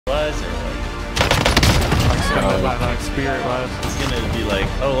Like spirit wise. It's gonna be like,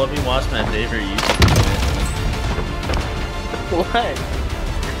 oh, let me watch my favorite YouTube. What?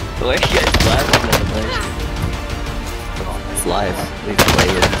 Why are you guys laughing at it? It's live. We play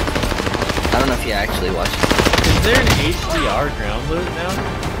it. I don't know if you actually watch it. Is there an HDR ground loot now?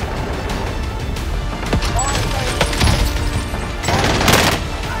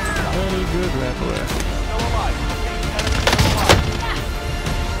 Very good rapper.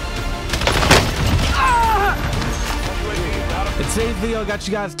 In today's video, I got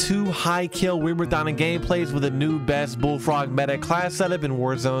you guys 2 high kill win marathon gameplays with a new best Bullfrog meta class setup in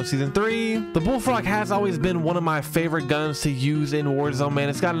Warzone Season 3. The Bullfrog has always been one of my favorite guns to use in Warzone, man.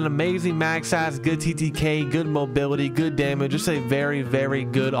 It's got an amazing mag size, good TTK, good mobility, good damage, just a very, very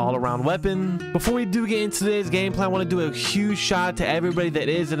good all-around weapon. Before we do get into today's gameplay, I want to do a huge shout out to everybody that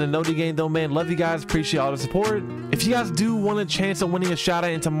is in the Noti game though, man. Love you guys, appreciate all the support. If you guys do want a chance of winning a shout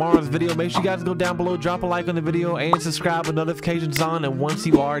out in tomorrow's video, make sure you guys go down below, drop a like on the video, and subscribe with notifications on, and once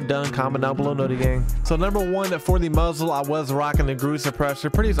you are done, comment down below Noti gang. So number 1, for the muzzle, I was rocking the Groove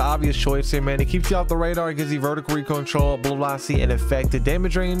Suppressor. Pretty obvious choice here, man. It keeps you off the radar, it gives you vertical recoil control, bullet velocity, and effective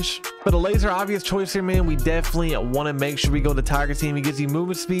damage range. For the laser, obvious choice here, man. We definitely want to make sure we go the Tiger team. It gives you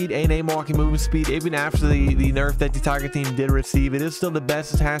movement speed and aim walking movement speed. Even after the nerf that the Tiger team did receive, it is still the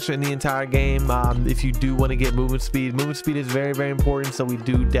best attachment in the entire game. If you do want to get movement speed is very, very important, so we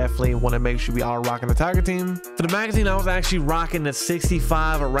do definitely want to make sure we are rocking the Tiger team. For the magazine, I was actually rocking the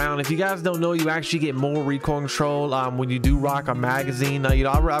 65 round. If you guys don't know, you actually get more recoil control when you do rock a magazine. I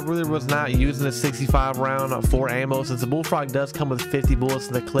really was not using the 65 round for ammo, since the Bullfrog does come with 50 bullets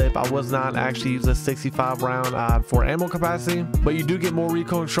in the clip. I was not actually using the 65 round for ammo capacity, but you do get more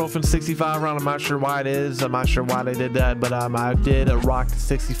recoil control from 65 round. I'm not sure why it is. I'm not sure why they did that, but I did rock the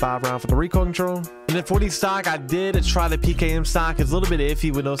 65 round for the recoil control. And then for the stock, I did try the PKM stock. It's a little bit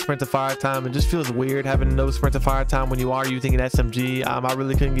iffy with no sprint to fire time. It just feels weird having no sprint to fire time when you are using an SMG. I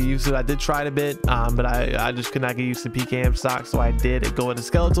really couldn't get used to it. I did try it a bit, but I just could not get used to PKM stock, so I did go with the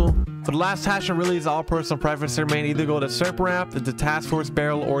skeletal. For the last attachment, really is all personal preference here, man. Either go to Serp Wrap, the Task Force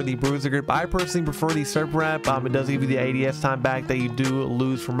Barrel, or the Bruiser Grip. I personally prefer the Serp Wrap. It does give you the ADS time back that you do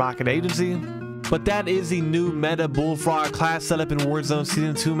lose from Rocket Agency. But that is the new meta Bullfrog class setup in Warzone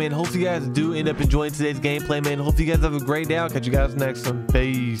Season 2, man. Hope you guys do end up enjoying today's gameplay, man. Hope you guys have a great day. I'll catch you guys next one.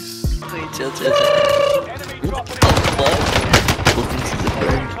 Peace. Wait, chill.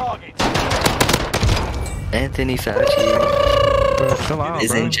 Anthony Fauci Bro, chill out,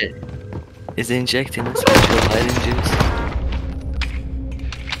 is injecting us with Joe Biden juice.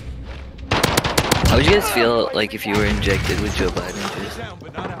 How would you guys feel like if you were injected with Joe Biden juice?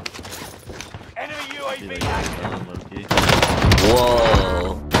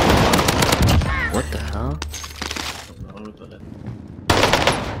 Whoa! What the hell?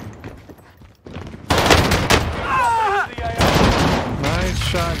 Nice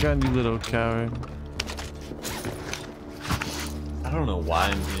shotgun, you little coward. I don't know why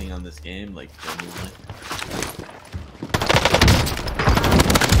I'm getting on this game, like, genuinely.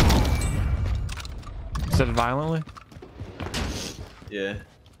 Said violently? Yeah.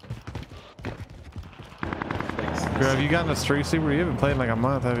 Bro, have you gotten the Street Sleeper? You haven't played in like a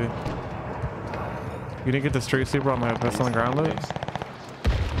month, have you? You didn't get the Street Sleeper on the best on the ground loot?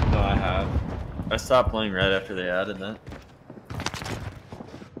 No, I have. I stopped playing right after they added that.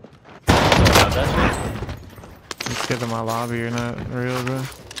 Let's get to my lobby, you're not real, bro.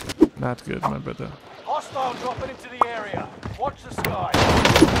 That's good, my brother. Hostile dropping into the area. Watch the sky.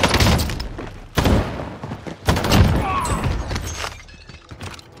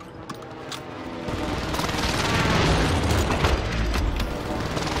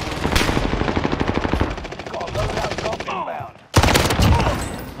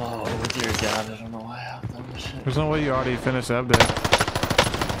 Oh, dear God, I don't know why I have done this shit. There's no way you already finished the update.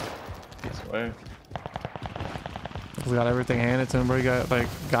 I swear. He's got everything handed to him, bro. He got like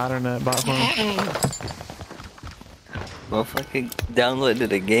Internet bought for him. Motherfucking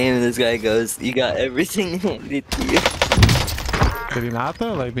downloaded a game and this guy goes, "You got everything handed to you." Did he not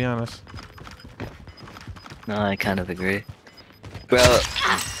though? Like, be honest. No, I kind of agree. Bro,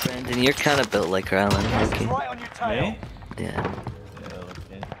 Brandon, you're kind of built like Rylan. Okay. Right on your tail. Me? Yeah. Yeah,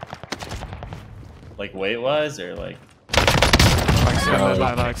 okay. Like weight-wise, or like?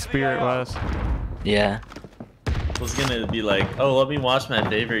 Like spirit-wise. Yeah. I was gonna be like, oh, let me watch my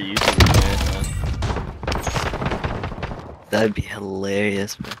favorite YouTuber marathon. That'd be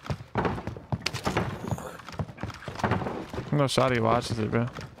hilarious, bro. No shot he watches it, bro.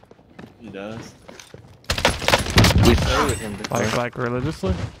 He does. We played with him before. Like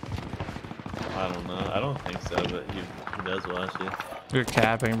religiously? I don't know. I don't think so, but he does watch it. You're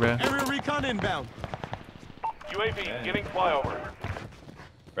capping, bro. Area recon inbound. UAV getting flyover.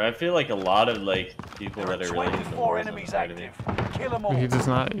 Bro, I feel like a lot of like people that are really into 24 Warzone enemies are fighting active. me. Kill them all. He does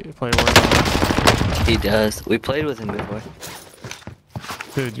not play Warzone. He does. We played with him before.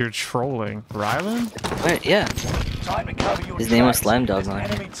 Dude, you're trolling. Rylan? Wait, yeah. Time to cover your His name was tracks. Slime Dog There's an on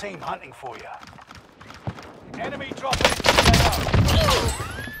enemy here. team hunting for you. Enemy dropping.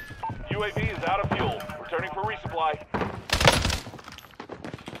 UAV is out of fuel. Returning for resupply.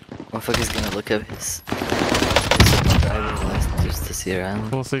 Motherfucker's gonna look up his driver's license just to see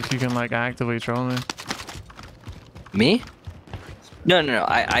around. We'll see if you can like actively troll me. Me? No.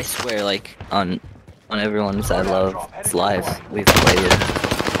 I swear, like on everyone's I love live. We've played it.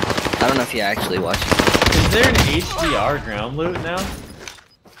 I don't know if you actually watched it. Is there an HDR ground loot now?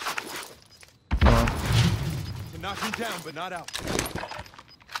 Knock me down, but not out.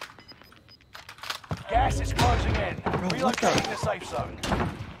 Gas is closing in. Relocating the safe zone.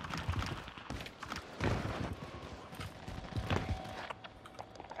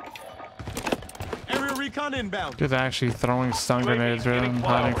 Area recon inbound. Dude's actually throwing stun grenades right and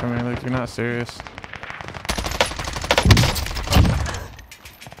hiding from me. Like, you're not serious.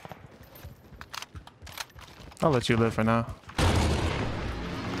 I'll let you live for now.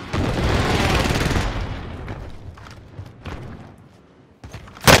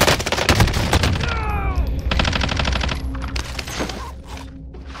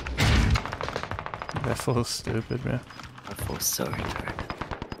 That fool's stupid, man. I feel so retarded.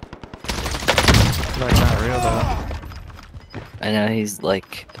 Like, not real though. I know he's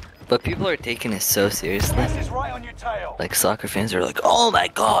like, but people are taking it so seriously. Gas is right on your tail. Like soccer fans are like, oh my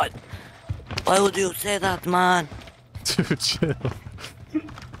god, why would you say that, man? Dude, chill.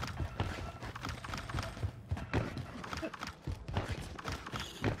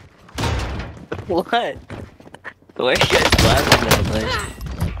 What? Why are you guys laughing that much?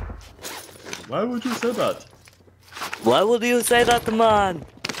 Why would you say that? Why would you say that, man?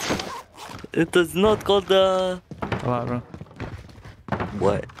 It is not called the... A lot, bro.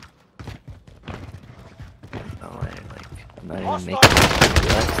 What? Oh, I'm not even making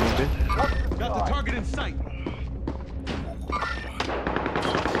Got the target in sight.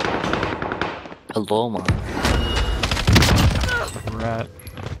 Hello, man. Rat.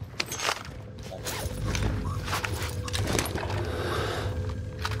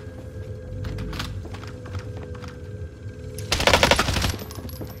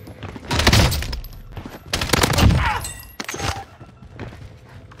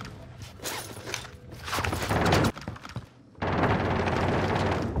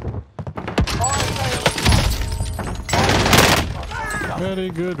 Very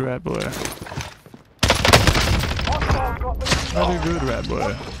good, rat boy. Very good, rat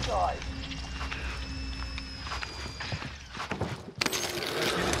boy.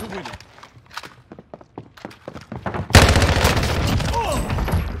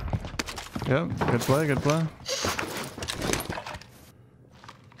 Yep, good play, good play.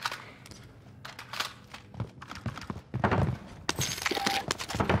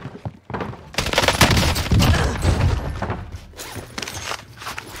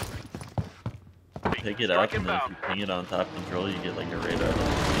 Pick it up and then if you ping it on top control, you get like a radar.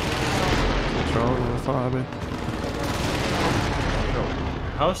 Control the lobby.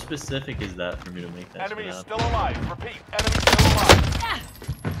 How specific is that for me to make that Enemy shit is happen? still alive. Repeat, enemy still alive.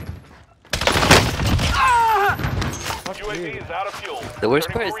 UAV is out of fuel. The worst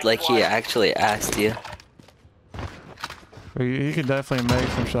part Returning is for like he resupply. actually asked you. He could definitely make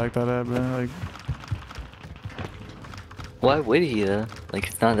some shit like that happen. Like, Why would he though? Like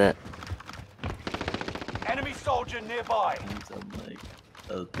it's not that. Enemy soldier nearby. Some like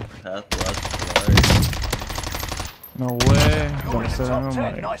a pathological no way. You're in the top Oh 10,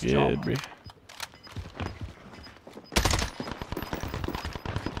 my nice god, job. bro.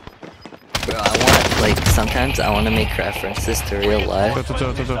 Bro, I want like sometimes I want to make references to real life,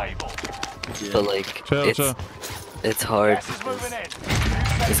 Chill. but like Chill. it's hard. Gas is moving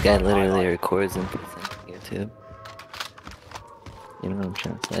in. This guy literally records and puts it on YouTube. You know what I'm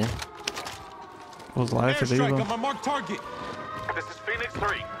trying to say? Whose life is Airstrike evil. on my marked target. This is Phoenix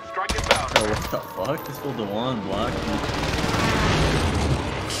 3. Strike inbound. Oh, what the fuck? This fool Dewan blocked me.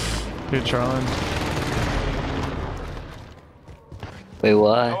 Good trolling. Wait,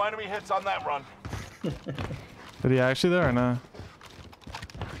 why? No enemy hits on that run. Did he actually there or not?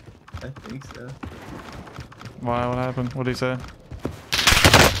 I think so. Why? What happened? What did he say?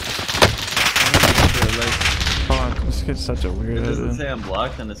 Like, Hold on, this kid's such a it weirdo. doesn't Dude. say I'm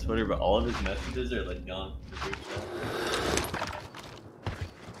blocked on his Twitter, but all of his messages are like gone from the group chat.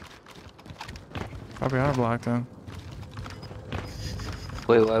 Probably are blocked then.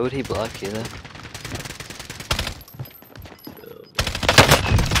 Wait, why would he block you though?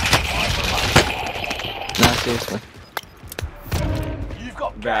 seriously. You've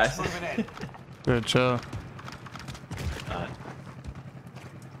got Guys. gas moving in. Good, chill.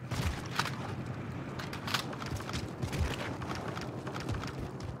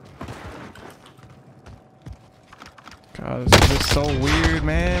 God, this is just so weird,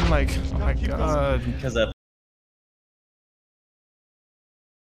 man. Like, oh my god. Because that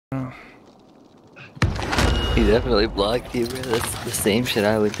He definitely blocked you, bro. That's the same shit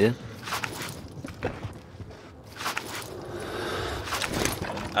I would do.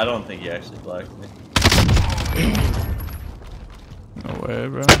 I don't think he actually blocked me. No way,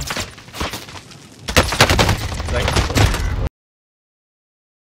 bro.